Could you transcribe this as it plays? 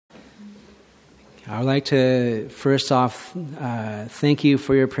I would like to first off thank you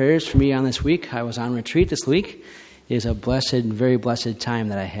for your prayers for me on this week. I was on retreat this week. It was a blessed, very blessed time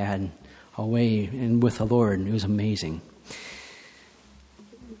that I had away and with the Lord. It was amazing.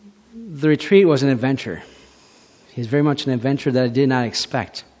 The retreat was an adventure. It was very much an adventure that I did not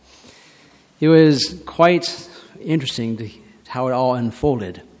expect. It was quite interesting how it all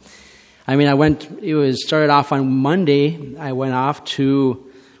unfolded. I mean, it started off on Monday. I went off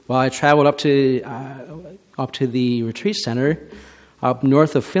I traveled up to the retreat center up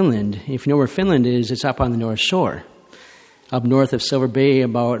north of Finland. If you know where Finland is, it's up on the North Shore, up north of Silver Bay,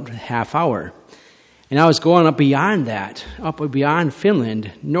 about a half hour. And I was going up beyond that, up beyond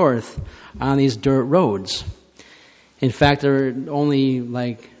Finland, north, on these dirt roads. In fact, there were only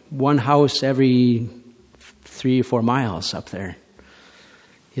like one house every 3 or 4 miles up there.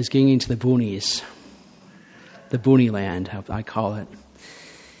 It's getting into the boonies, the boonie land, I call it.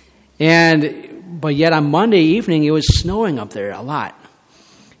 But yet on Monday evening, it was snowing up there a lot.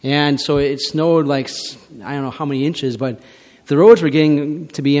 And so it snowed like, I don't know how many inches, but the roads were getting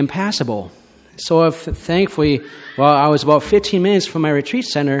to be impassable. So thankfully, I was about 15 minutes from my retreat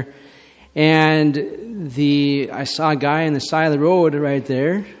center, and I saw a guy on the side of the road right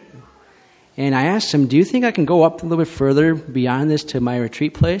there, and I asked him, do you think I can go up a little bit further beyond this to my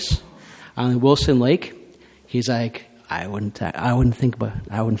retreat place on Wilson Lake? He's like, I wouldn't think about it.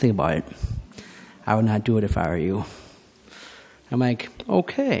 I would not do it if I were you. I'm like,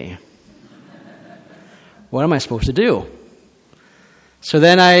 okay. What am I supposed to do? So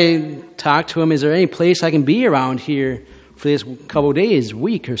then I talked to him, is there any place I can be around here for this couple of days,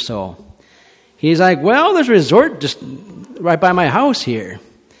 week or so? He's like, well, there's a resort just right by my house here.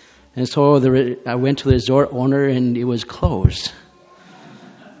 And so I went to the resort owner and it was closed.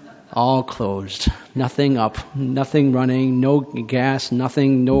 All closed. Nothing up, nothing running, no gas,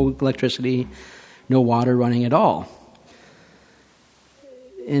 nothing, no electricity, no water running at all.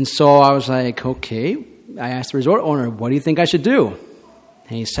 And so I was like, okay. I asked the resort owner, what do you think I should do?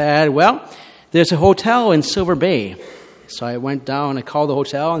 And he said, well, there's a hotel in Silver Bay. So I went down, I called the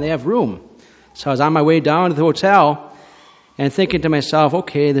hotel, and they have room. So I was on my way down to the hotel and thinking to myself,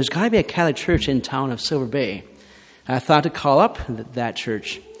 okay, there's got to be a Catholic church in town of Silver Bay. I thought to call up that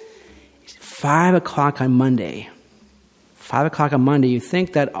church. 5 o'clock on Monday. 5 o'clock on Monday, you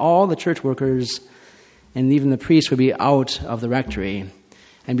think that all the church workers and even the priests would be out of the rectory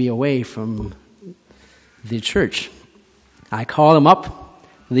and be away from the church. I called them up.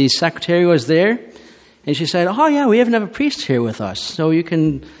 The secretary was there, and she said, oh yeah, we even have a priest here with us, so you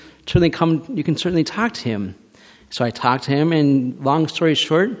can certainly talk to him. So I talked to him, and long story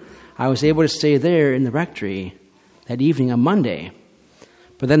short, I was able to stay there in the rectory that evening on Monday.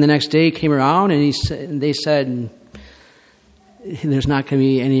 But then the next day came around, and they said, there's not going to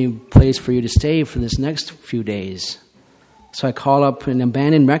be any place for you to stay for this next few days. So I called up an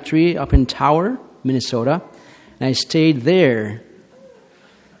abandoned rectory up in Tower, Minnesota, and I stayed there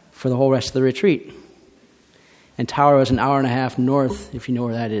for the whole rest of the retreat. And Tower was an hour and a half north, if you know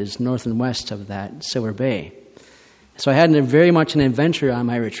where that is, north and west of that Silver Bay. So I had very much an adventure on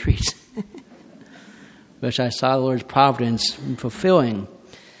my retreat, which I saw the Lord's providence fulfilling.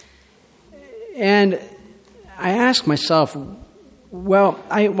 And I asked myself, on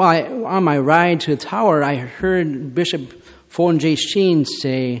my ride to the Tower, I heard Bishop Fulton J. Sheen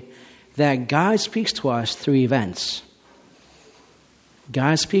say that God speaks to us through events.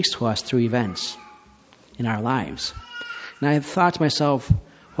 God speaks to us through events in our lives. And I thought to myself,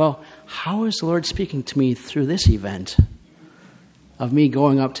 how is the Lord speaking to me through this event of me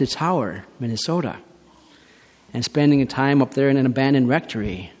going up to Tower, Minnesota, and spending time up there in an abandoned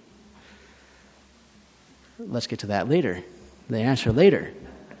rectory? Let's get to that later, the answer later.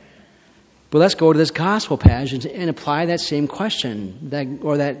 But let's go to this gospel passage and apply that same question,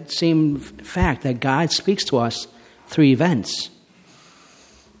 that same fact that God speaks to us through events.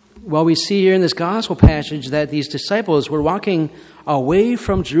 Well, we see here in this gospel passage that these disciples were walking away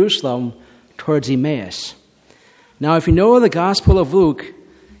from Jerusalem towards Emmaus. Now, if you know the Gospel of Luke,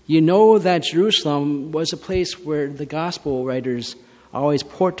 you know that Jerusalem was a place where the gospel writers always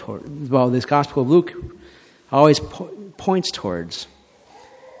point toward. Well, this Gospel of Luke always points towards.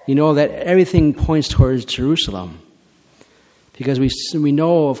 You know that everything points towards Jerusalem. Because we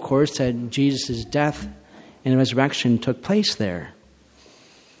know, of course, that Jesus' death and resurrection took place there.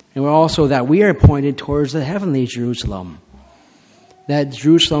 And we are pointed towards the heavenly Jerusalem. That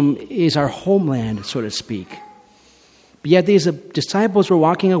Jerusalem is our homeland, so to speak. But yet these disciples were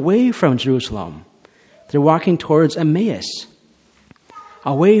walking away from Jerusalem. They're walking towards Emmaus,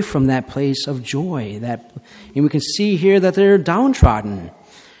 away from that place of joy. And we can see here that they're downtrodden.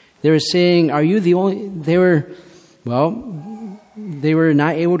 They were saying, are you the only... They were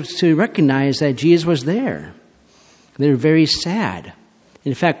not able to recognize that Jesus was there. They were very sad.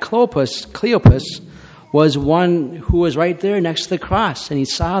 In fact, Cleopas was one who was right there next to the cross, and he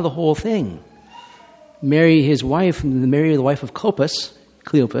saw the whole thing. Mary, his wife, Mary, the wife of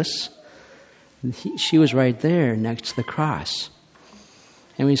Cleopas, she was right there next to the cross.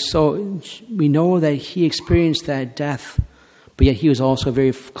 And we know that he experienced that death, but yet he was also a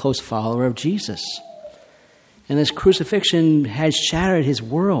very close follower of Jesus. And this crucifixion has shattered his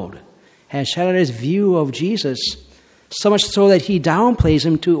world, has shattered his view of Jesus, so much so that he downplays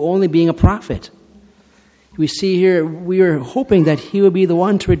him to only being a prophet. We see here, we are hoping that he would be the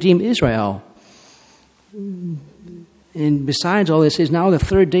one to redeem Israel. And besides all this, it's now the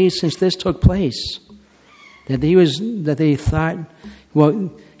third day since this took place. That they thought,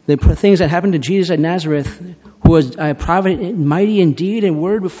 well, the things that happened to Jesus at Nazareth, who was a prophet, mighty in deed and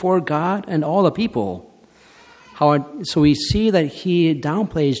word before God and all the people. So we see that he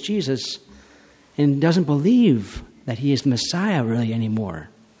downplays Jesus and doesn't believe that he is the Messiah really anymore.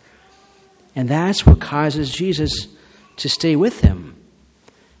 And that's what causes Jesus to stay with him.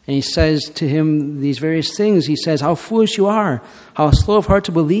 And he says to him these various things. He says, how foolish you are, how slow of heart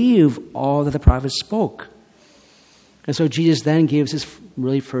to believe all that the prophets spoke. And so Jesus then gives his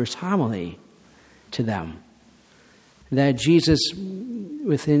really first homily to them. That Jesus,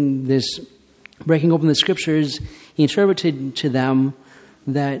 within this breaking open the scriptures, he interpreted to them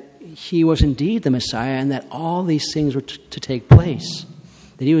that he was indeed the Messiah and that all these things were to take place.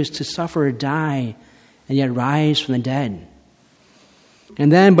 That he was to suffer or die and yet rise from the dead.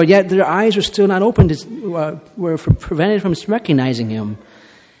 But yet their eyes were still not opened, were prevented from recognizing him.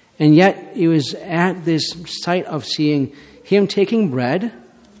 And yet it was at this sight of seeing him taking bread,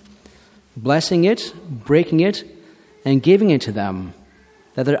 blessing it, breaking it, and giving it to them,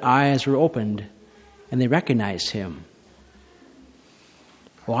 that their eyes were opened and they recognized him.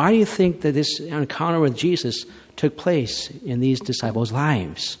 Why do you think that this encounter with Jesus took place in these disciples'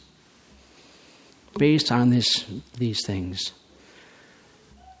 lives? Based on these things.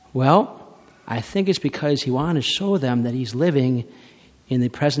 Well, I think it's because he wanted to show them that he's living in the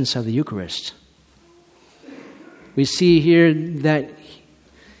presence of the Eucharist. We see here that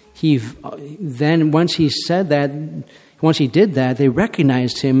once he did that, they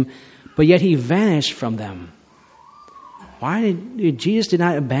recognized him, but yet he vanished from them. Jesus did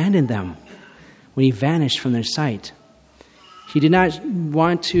not abandon them when he vanished from their sight. He did not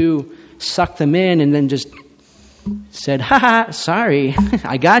want to suck them in and then just said, sorry,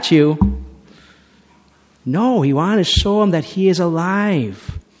 I got you. No, he wanted to show them that he is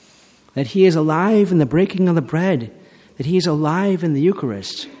alive. That he is alive in the breaking of the bread. That he is alive in the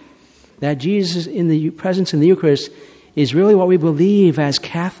Eucharist. That Jesus in the presence in the Eucharist is really what we believe as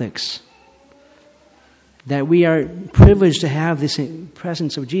Catholics. That we are privileged to have this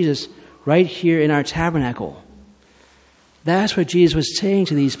presence of Jesus right here in our tabernacle. That's what Jesus was saying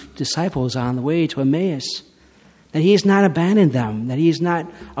to these disciples on the way to Emmaus. That he has not abandoned them, that he is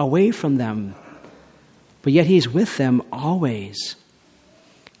not away from them, but yet he is with them always,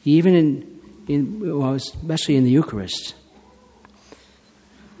 even especially in the Eucharist.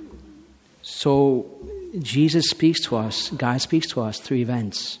 So Jesus speaks to us, God speaks to us through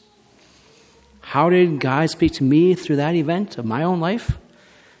events. How did God speak to me through that event of my own life,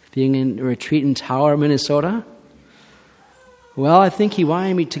 being in a retreat in Tower, Minnesota? Well, I think he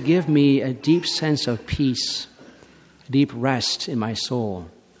wanted me to give me a deep sense of peace, deep rest in my soul,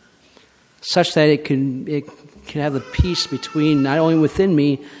 such that it can have the peace between not only within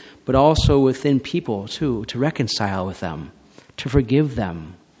me, but also within people too, to reconcile with them, to forgive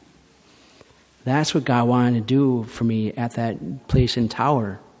them. That's what God wanted to do for me at that place in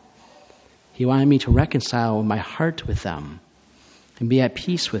Tower. He wanted me to reconcile my heart with them and be at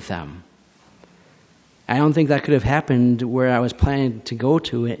peace with them. I don't think that could have happened where I was planning to go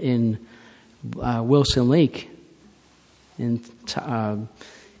to in Wilson Lake in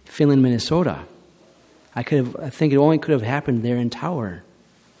Finland, Minnesota. I think it only could have happened there in Tower,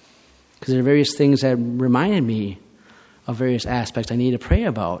 because there are various things that reminded me of various aspects I need to pray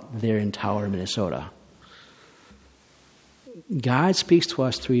about there in Tower, Minnesota. God speaks to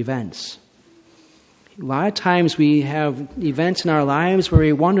us through events. A lot of times we have events in our lives where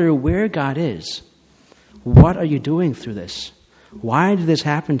we wonder where God is. What are you doing through this? Why did this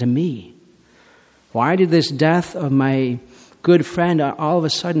happen to me? Why did this death of my good friend all of a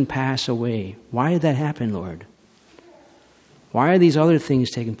sudden pass away? Why did that happen, Lord? Why are these other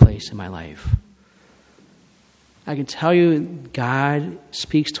things taking place in my life? I can tell you God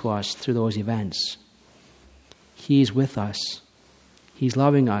speaks to us through those events. He's with us. He's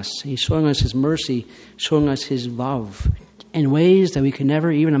loving us. He's showing us His mercy, showing us His love in ways that we can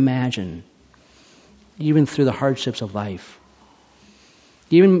never even imagine, even through the hardships of life.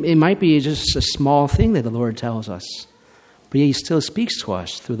 Even it might be just a small thing that the Lord tells us, but He still speaks to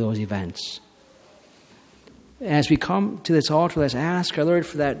us through those events. As we come to this altar, let's ask our Lord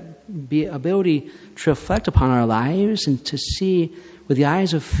for that ability to reflect upon our lives and to see with the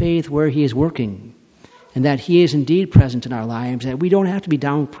eyes of faith where He is working, and that He is indeed present in our lives, that we don't have to be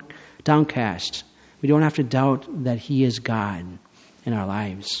downcast. We don't have to doubt that He is God in our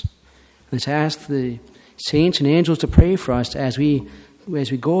lives. Let's ask the saints and angels to pray for us as we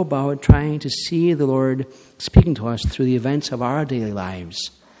go about trying to see the Lord speaking to us through the events of our daily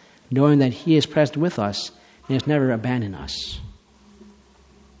lives, knowing that He is present with us and has never abandoned us.